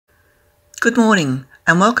Good morning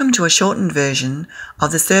and welcome to a shortened version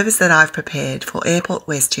of the service that I've prepared for Airport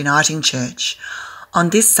West Uniting Church on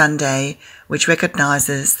this Sunday, which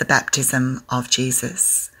recognises the baptism of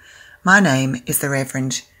Jesus. My name is the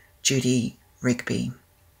Reverend Judy Rigby.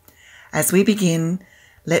 As we begin,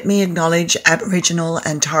 let me acknowledge Aboriginal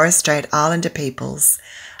and Torres Strait Islander peoples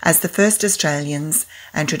as the first Australians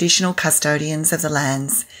and traditional custodians of the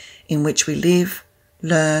lands in which we live,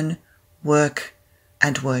 learn, work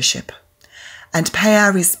and worship, and pay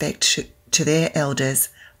our respect to their elders,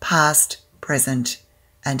 past, present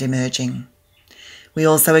and emerging. We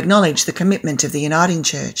also acknowledge the commitment of the Uniting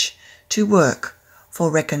Church to work for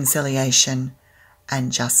reconciliation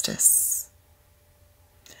and justice.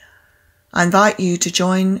 I invite you to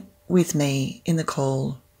join with me in the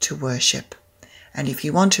call to worship, and if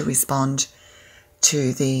you want to respond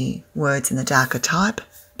to the words in the darker type,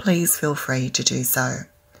 please feel free to do so.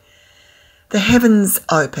 The heavens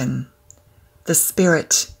open. The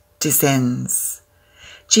Spirit descends.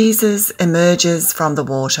 Jesus emerges from the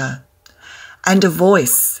water, and a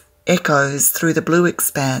voice echoes through the blue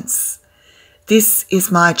expanse. This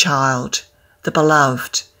is my child, the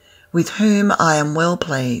beloved, with whom I am well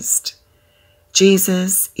pleased.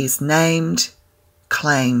 Jesus is named,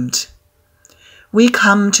 claimed. We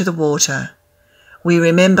come to the water. We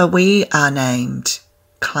remember we are named,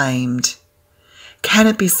 claimed. Can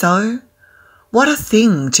it be so? What a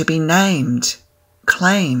thing to be named,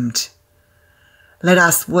 claimed. Let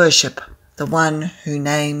us worship the one who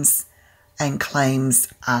names and claims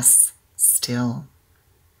us still.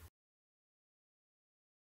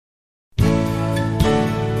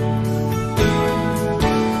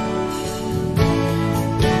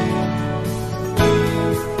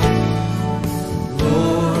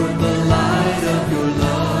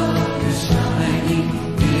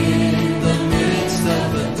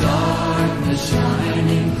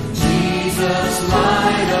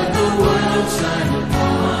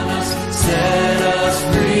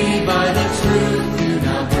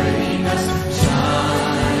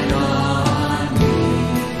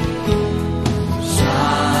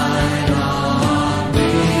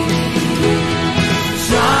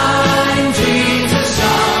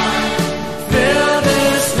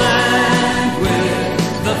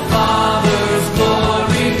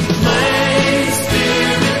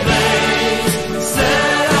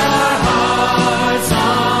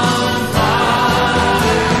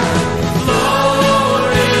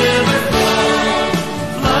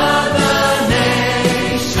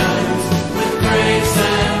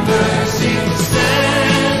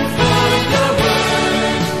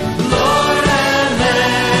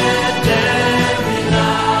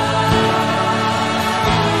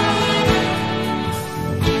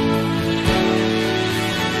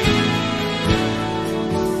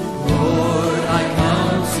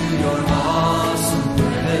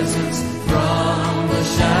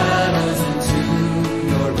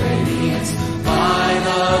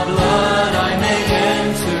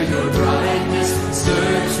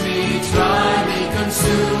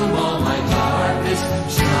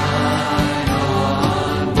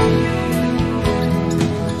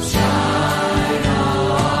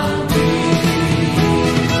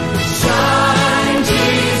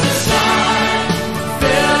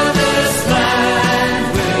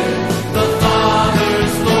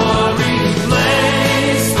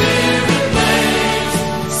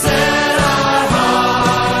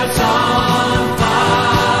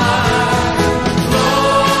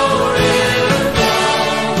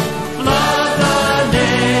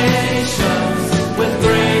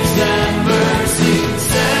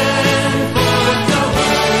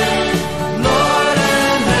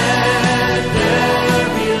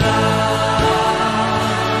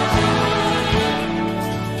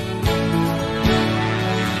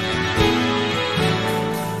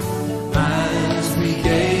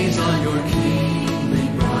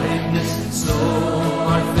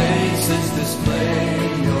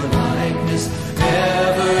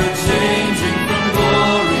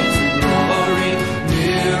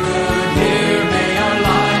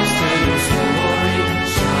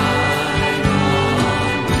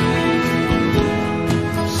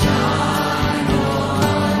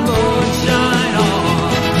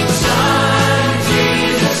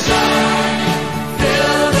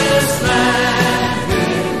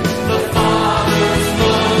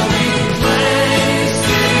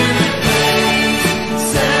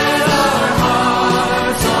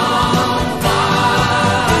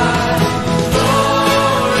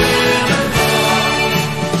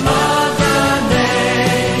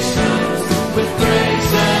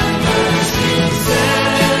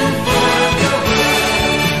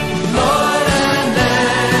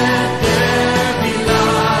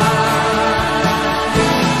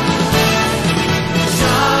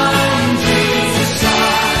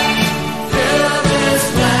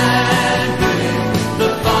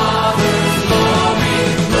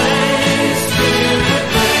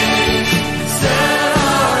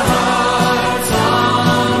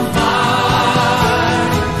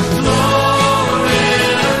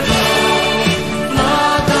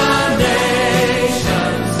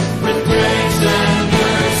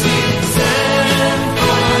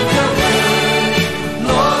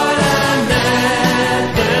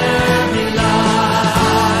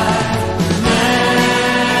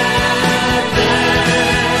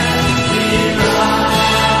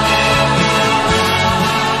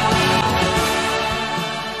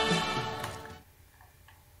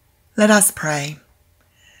 Let us pray.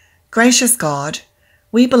 Gracious God,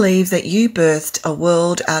 we believe that you birthed a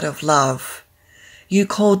world out of love. You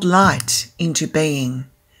called light into being.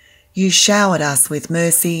 You showered us with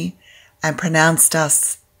mercy and pronounced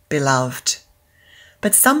us beloved.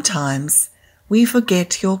 But sometimes we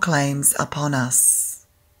forget your claims upon us.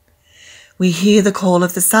 We hear the call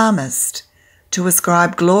of the psalmist to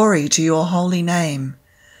ascribe glory to your holy name,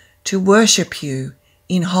 to worship you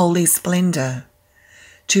in holy splendour,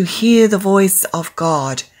 to hear the voice of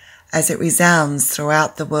God as it resounds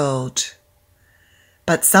throughout the world.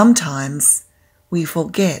 But sometimes we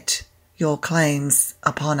forget your claims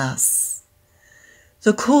upon us.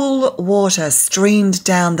 The cool water streamed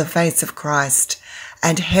down the face of Christ,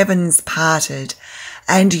 and heavens parted,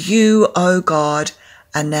 and you, O God,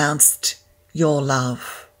 announced your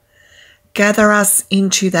love. Gather us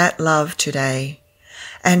into that love today,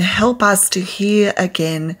 and help us to hear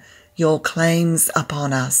again your claims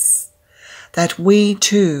upon us, that we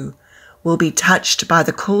too will be touched by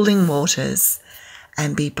the cooling waters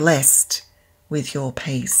and be blessed with your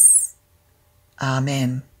peace.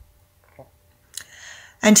 Amen.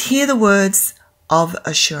 And hear the words of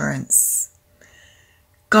assurance.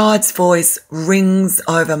 God's voice rings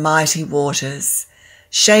over mighty waters,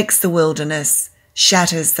 shakes the wilderness,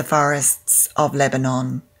 shatters the forests of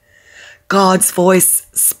Lebanon. God's voice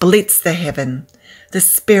splits the heaven. The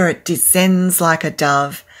Spirit descends like a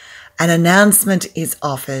dove. An announcement is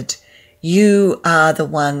offered. You are the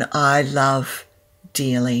one I love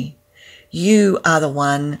dearly. You are the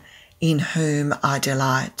one in whom I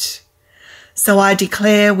delight. So I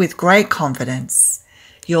declare with great confidence,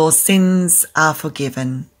 your sins are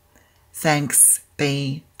forgiven. Thanks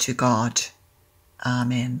be to God.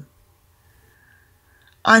 Amen.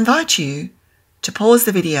 I invite you to pause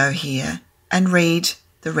the video here and read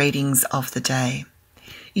the readings of the day.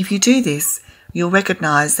 If you do this, you'll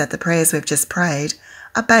recognise that the prayers we've just prayed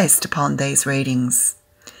are based upon these readings.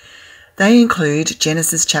 They include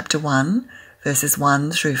Genesis chapter 1, verses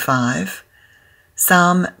 1 through 5,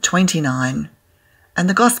 Psalm 29, and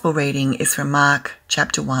the Gospel reading is from Mark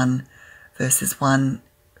chapter 1, verses 4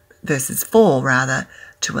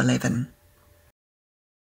 to 11.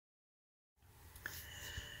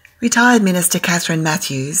 Retired Minister Catherine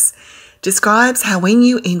Matthews describes how when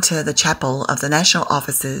you enter the chapel of the national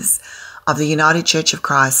offices of the United Church of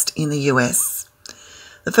Christ in the US,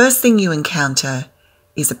 the first thing you encounter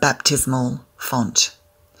is a baptismal font,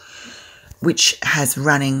 which has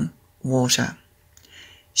running water.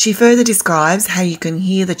 She further describes how you can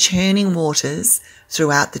hear the churning waters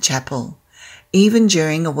throughout the chapel, even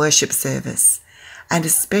during a worship service, and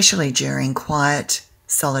especially during quiet,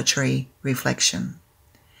 solitary reflection.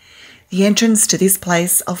 The entrance to this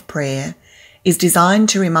place of prayer is designed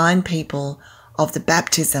to remind people of the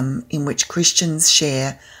baptism in which Christians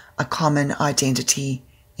share a common identity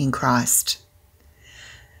in Christ.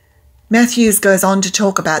 Matthews goes on to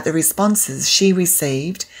talk about the responses she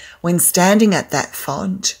received when standing at that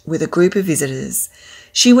font with a group of visitors.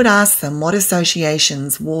 She would ask them what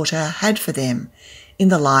associations water had for them in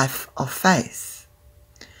the life of faith.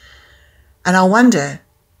 And I wonder,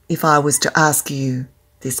 if I was to ask you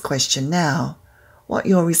this question now, what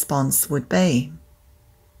your response would be.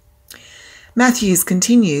 Matthews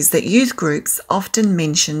continues that youth groups often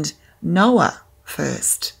mentioned Noah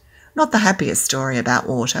first, not the happiest story about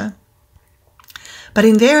water, but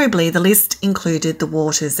invariably the list included the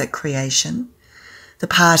waters at creation, the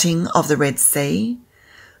parting of the Red Sea,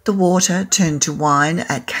 the water turned to wine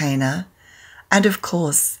at Cana, and of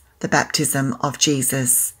course the baptism of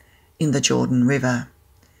Jesus in the Jordan River.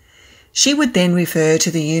 She would then refer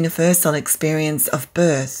to the universal experience of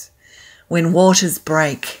birth, when waters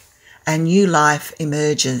break and new life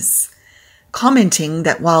emerges, commenting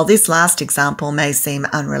that while this last example may seem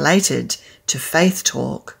unrelated to faith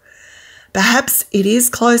talk, perhaps it is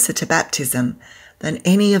closer to baptism than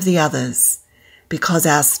any of the others, because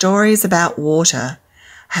our stories about water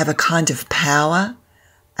have a kind of power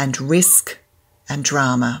and risk and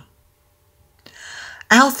drama.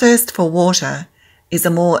 Our thirst for water is a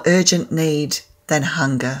more urgent need than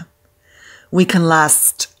hunger. We can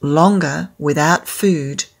last longer without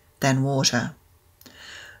food than water.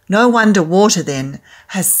 No wonder water then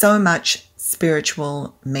has so much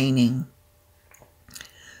spiritual meaning.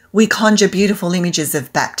 We conjure beautiful images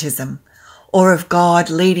of baptism or of God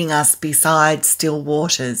leading us beside still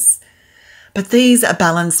waters, but these are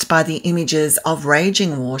balanced by the images of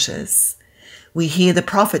raging waters. We hear the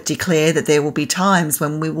prophet declare that there will be times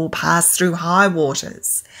when we will pass through high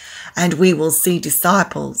waters and we will see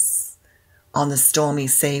disciples on the stormy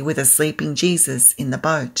sea with a sleeping Jesus in the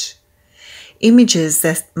boat. Images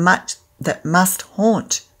that must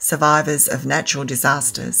haunt survivors of natural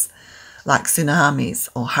disasters like tsunamis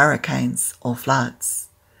or hurricanes or floods.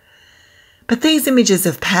 But these images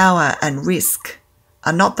of power and risk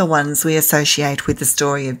are not the ones we associate with the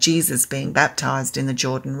story of Jesus being baptised in the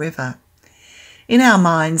Jordan River. In our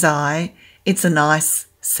mind's eye, it's a nice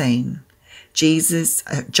scene.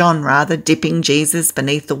 John dipping Jesus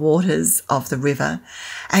beneath the waters of the river,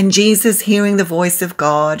 and Jesus hearing the voice of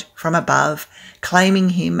God from above, claiming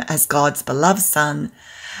him as God's beloved Son.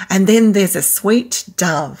 And then there's a sweet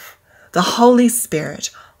dove, the Holy Spirit,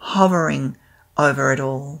 hovering over it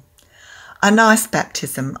all. A nice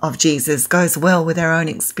baptism of Jesus goes well with our own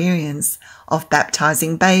experience of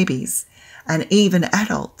baptising babies and even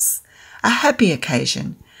adults. A happy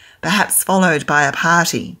occasion, perhaps followed by a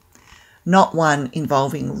party, not one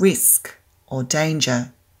involving risk or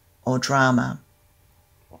danger or drama.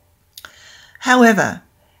 However,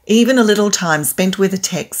 even a little time spent with a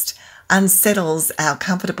text unsettles our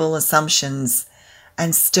comfortable assumptions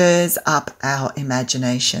and stirs up our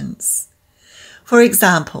imaginations. For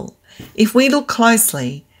example, if we look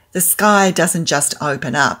closely, the sky doesn't just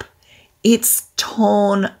open up, it's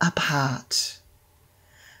torn apart.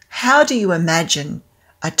 How do you imagine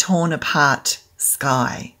a torn apart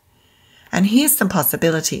sky? And here's some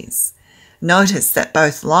possibilities. Notice that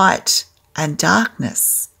both light and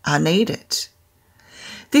darkness are needed.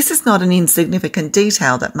 This is not an insignificant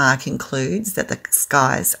detail that Mark includes, that the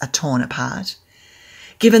skies are torn apart.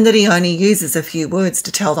 Given that he only uses a few words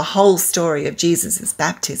to tell the whole story of Jesus'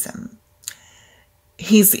 baptism,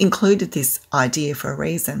 he's included this idea for a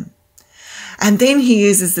reason. And then he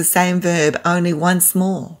uses the same verb only once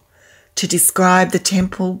more to describe the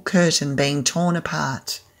temple curtain being torn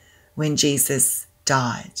apart when Jesus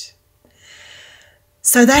died.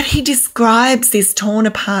 So that he describes this torn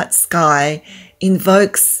apart sky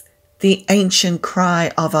invokes the ancient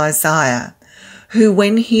cry of Isaiah, who,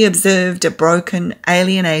 when he observed a broken,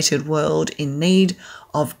 alienated world in need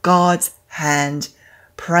of God's hand,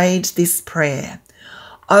 prayed this prayer: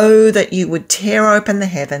 "Oh, that you would tear open the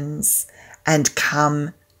heavens and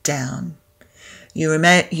come down." You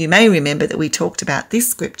may remember that we talked about this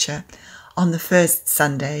scripture on the first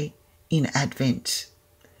Sunday in Advent.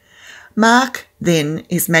 Mark then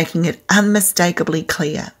is making it unmistakably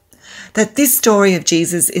clear that this story of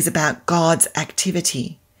Jesus is about God's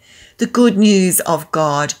activity. The good news of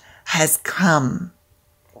God has come,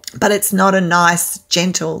 but it's not a nice,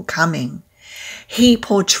 gentle coming. He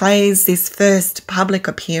portrays this first public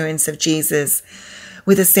appearance of Jesus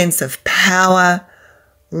with a sense of power,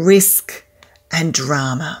 risk, and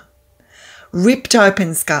drama. Ripped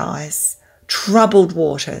open skies, troubled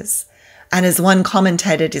waters, and as one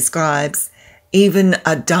commentator describes, even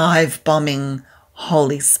a dive-bombing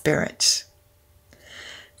Holy Spirit.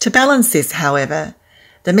 To balance this, however,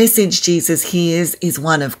 the message Jesus hears is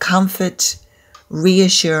one of comfort,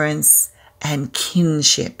 reassurance, and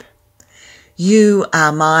kinship. "You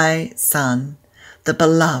are my Son, the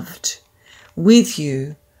beloved. With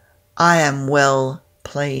you I am well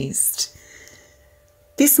pleased."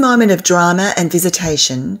 This moment of drama and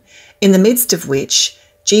visitation, in the midst of which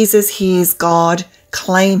Jesus hears God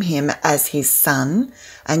claim him as his Son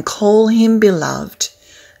and call him beloved,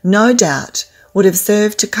 no doubt would have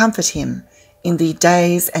served to comfort him in the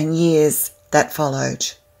days and years that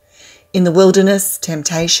followed. In the wilderness,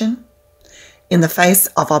 temptation; in the face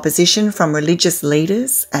of opposition from religious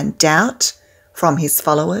leaders and doubt from his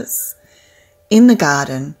followers; in the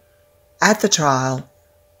garden, at the trial,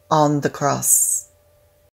 on the cross.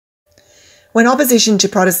 When opposition to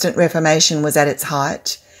Protestant Reformation was at its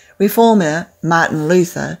height, reformer Martin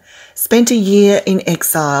Luther spent a year in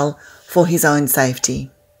exile for his own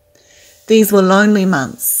safety. These were lonely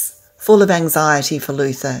months, full of anxiety for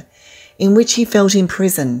Luther, in which he felt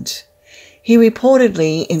imprisoned. He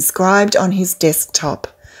reportedly inscribed on his desktop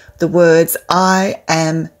the words, "I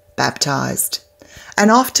am baptized,"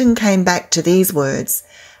 and often came back to these words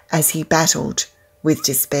as he battled with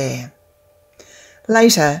despair.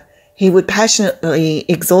 Later, he would passionately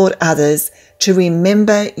exhort others to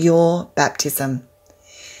remember your baptism.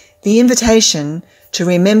 The invitation to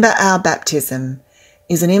remember our baptism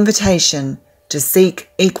is an invitation to seek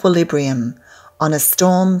equilibrium on a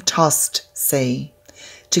storm-tossed sea,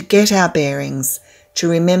 to get our bearings, to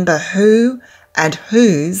remember who and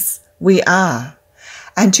whose we are,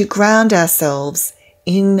 and to ground ourselves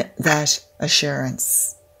in that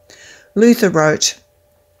assurance. Luther wrote,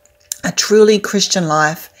 "A truly Christian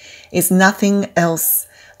life is nothing else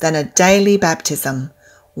than a daily baptism,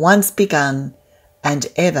 once begun and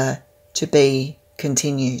ever to be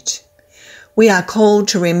continued." We are called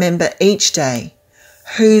to remember each day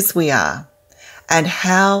whose we are and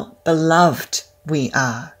how beloved we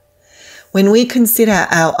are. When we consider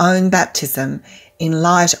our own baptism in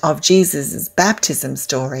light of Jesus' baptism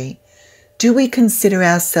story, do we consider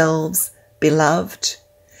ourselves beloved?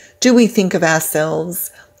 Do we think of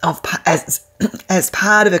ourselves as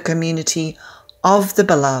part of a community of the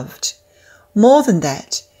beloved? More than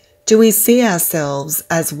that, do we see ourselves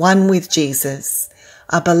as one with Jesus,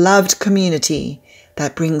 a beloved community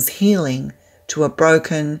that brings healing to a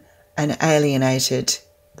broken and alienated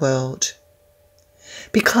world?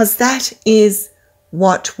 Because that is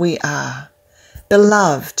what we are,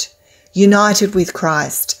 beloved, united with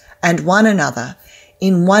Christ and one another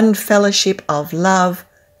in one fellowship of love,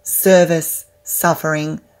 service,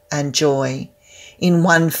 suffering and joy, in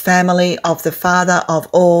one family of the Father of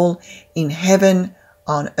all, in heaven,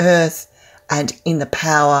 on earth, and in the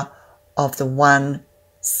power of the one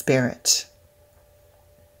Spirit.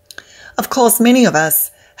 Of course, many of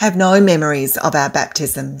us have no memories of our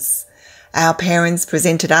baptisms. Our parents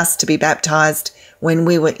presented us to be baptised when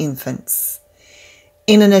we were infants.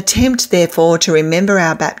 In an attempt, therefore, to remember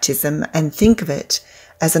our baptism and think of it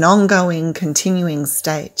as an ongoing, continuing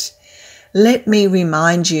state, let me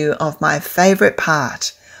remind you of my favourite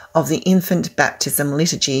part of the infant baptism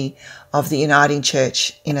liturgy of the Uniting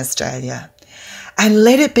Church in Australia. And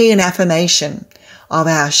let it be an affirmation of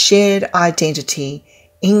our shared identity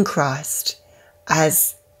in Christ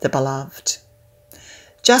as the beloved.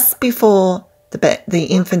 Just before the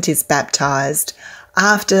infant is baptised,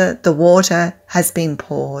 after the water has been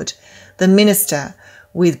poured, the minister,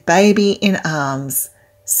 with baby in arms,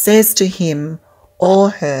 says to him or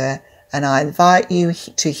her, and I invite you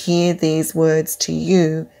to hear these words to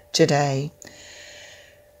you today,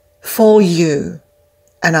 for you,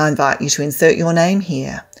 and I invite you to insert your name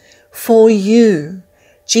here, for you,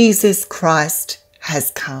 Jesus Christ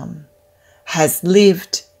has come, has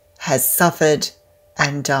lived, has suffered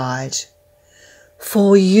and died.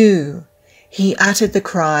 For you, he uttered the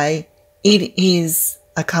cry, "It is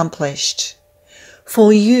accomplished."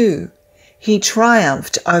 For you, he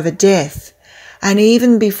triumphed over death, and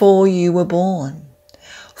even before you were born.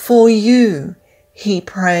 For you, he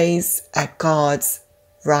prays at God's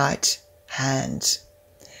right hand.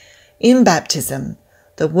 In baptism,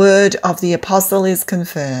 the word of the apostle is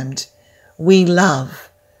confirmed. We love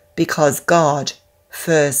because God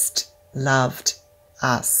first loved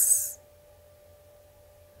us.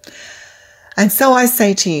 And so I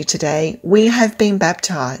say to you today, we have been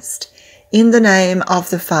baptized in the name of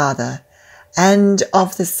the Father and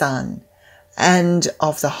of the Son and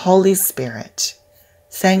of the Holy Spirit.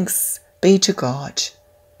 Thanks be to God.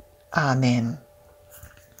 Amen.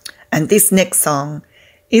 And this next song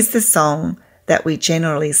is the song that we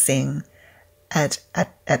generally sing at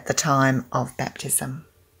the time of baptism.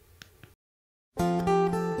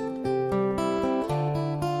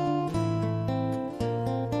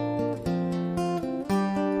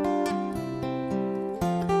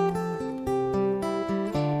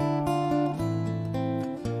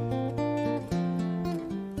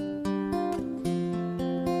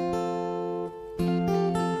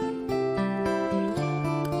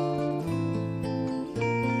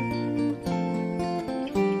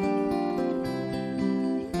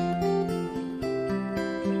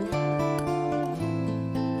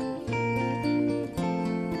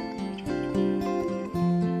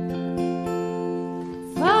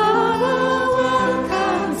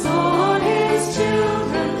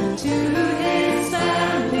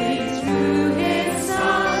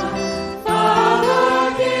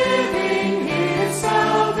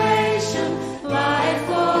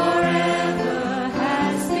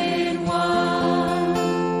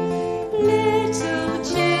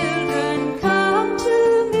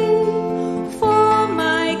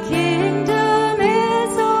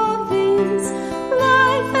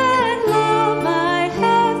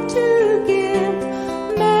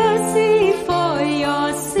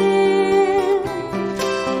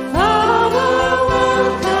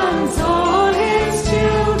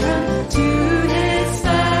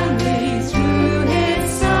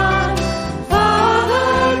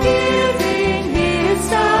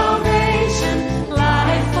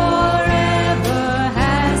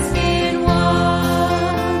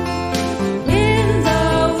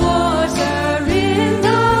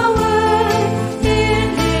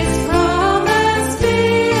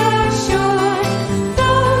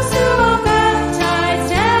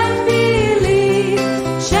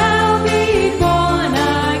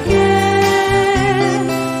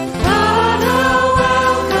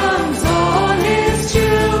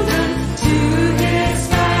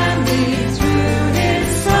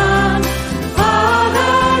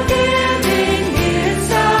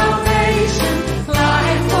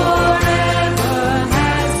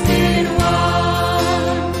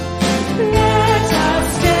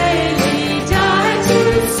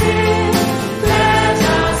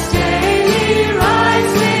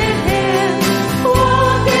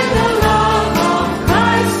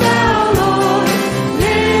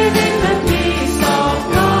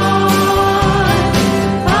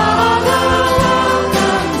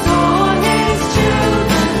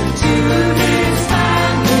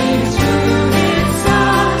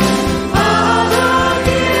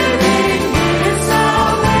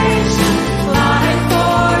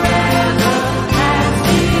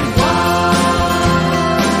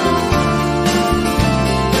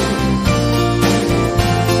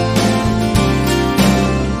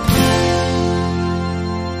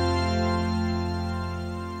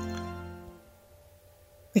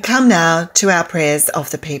 come now to our prayers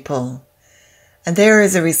of the people. And there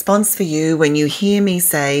is a response for you when you hear me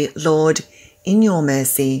say, Lord, in your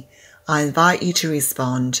mercy, I invite you to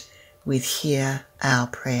respond with hear our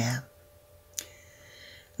prayer.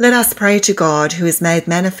 Let us pray to God who is made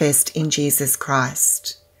manifest in Jesus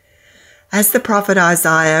Christ. As the prophet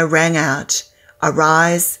Isaiah rang out,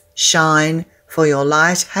 arise, shine, for your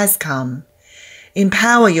light has come.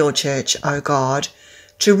 Empower your church, O God,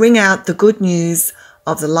 to ring out the good news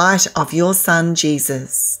of the light of your Son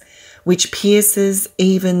Jesus, which pierces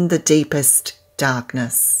even the deepest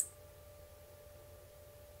darkness.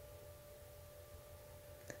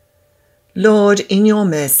 Lord, in your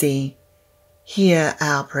mercy, hear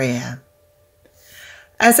our prayer.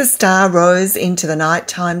 As a star rose into the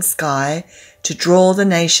nighttime sky to draw the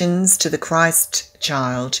nations to the Christ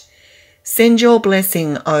child, send your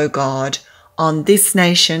blessing, O God, on this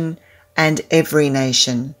nation and every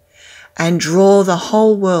nation, and draw the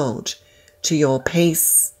whole world to your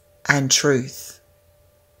peace and truth.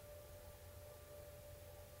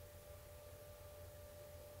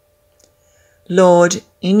 Lord,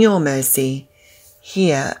 in your mercy,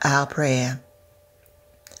 hear our prayer.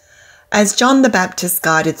 As John the Baptist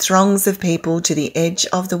guided throngs of people to the edge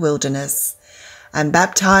of the wilderness and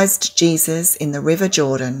baptized Jesus in the river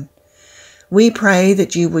Jordan, we pray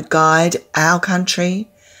that you would guide our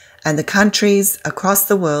country and the countries across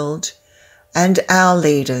the world and our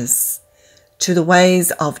leaders to the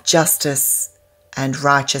ways of justice and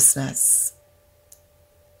righteousness.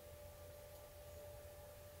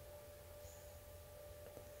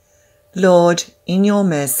 Lord, in your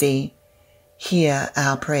mercy, hear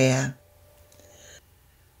our prayer.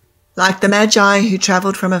 Like the Magi who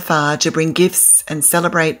travelled from afar to bring gifts and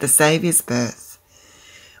celebrate the Saviour's birth,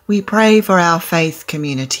 we pray for our faith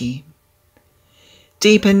community.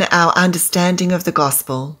 Deepen our understanding of the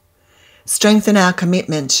gospel, strengthen our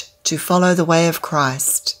commitment to follow the way of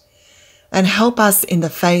Christ, and help us in the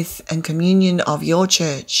faith and communion of your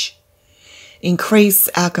church. Increase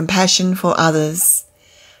our compassion for others,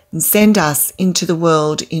 and send us into the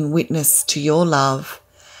world in witness to your love,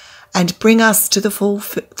 and bring us to the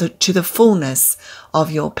fullness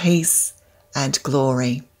of your peace and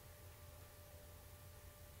glory.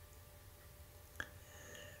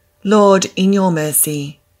 Lord, in your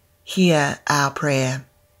mercy, hear our prayer.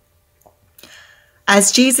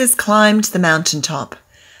 As Jesus climbed the mountaintop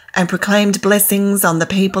and proclaimed blessings on the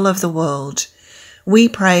people of the world, we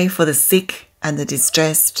pray for the sick and the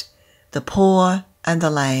distressed, the poor and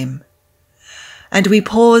the lame. And we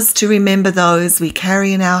pause to remember those we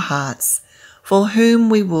carry in our hearts, for whom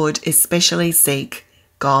we would especially seek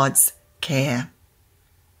God's care.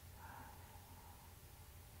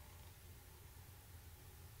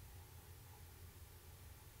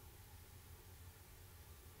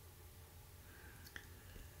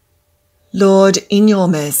 Lord, in your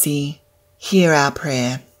mercy, hear our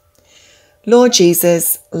prayer. Lord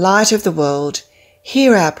Jesus, light of the world,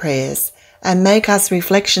 hear our prayers and make us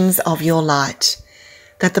reflections of your light,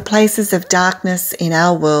 that the places of darkness in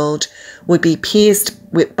our world would be pierced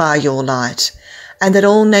by your light, and that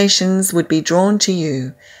all nations would be drawn to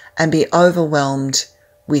you and be overwhelmed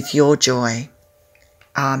with your joy.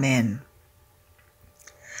 Amen.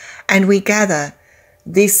 And we gather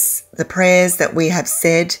the prayers that we have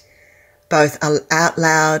said, both out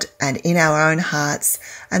loud and in our own hearts,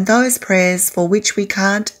 and those prayers for which we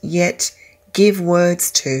can't yet give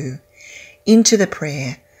words to, into the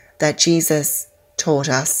prayer that Jesus taught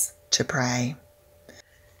us to pray.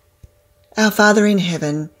 Our Father in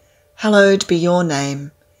heaven, hallowed be your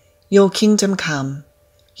name. Your kingdom come.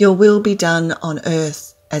 Your will be done on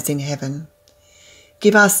earth as in heaven.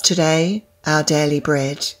 Give us today our daily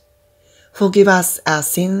bread. Forgive us our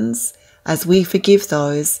sins as we forgive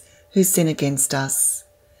those who sin against us.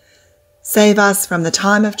 Save us from the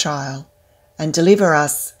time of trial and deliver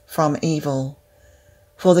us from evil.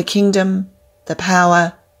 For the kingdom, the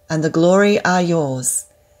power, and the glory are yours,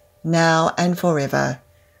 now and forever.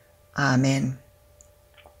 Amen.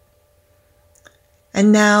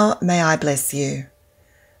 And now may I bless you.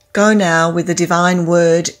 Go now with the divine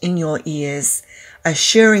word in your ears,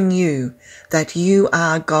 assuring you that you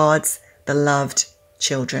are God's beloved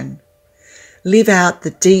children. Live out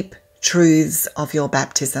the deep truths of your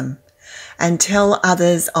baptism and tell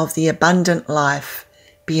others of the abundant life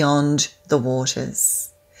beyond the waters.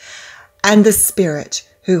 And the Spirit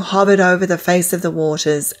who hovered over the face of the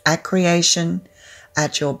waters at creation,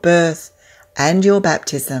 at your birth and your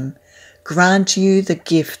baptism, grant you the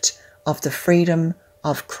gift of the freedom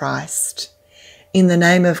of Christ. In the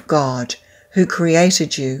name of God, who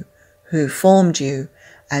created you, who formed you,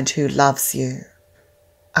 and who loves you.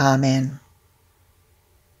 Amen.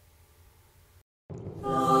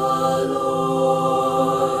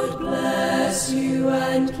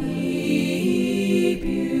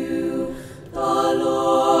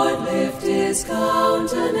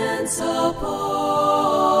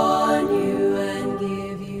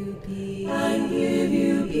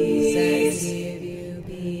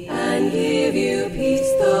 you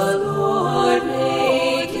peace. The Lord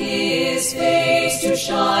make his face to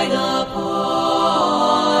shine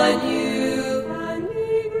upon you,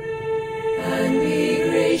 and be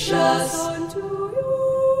gracious unto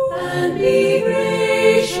you, and be gracious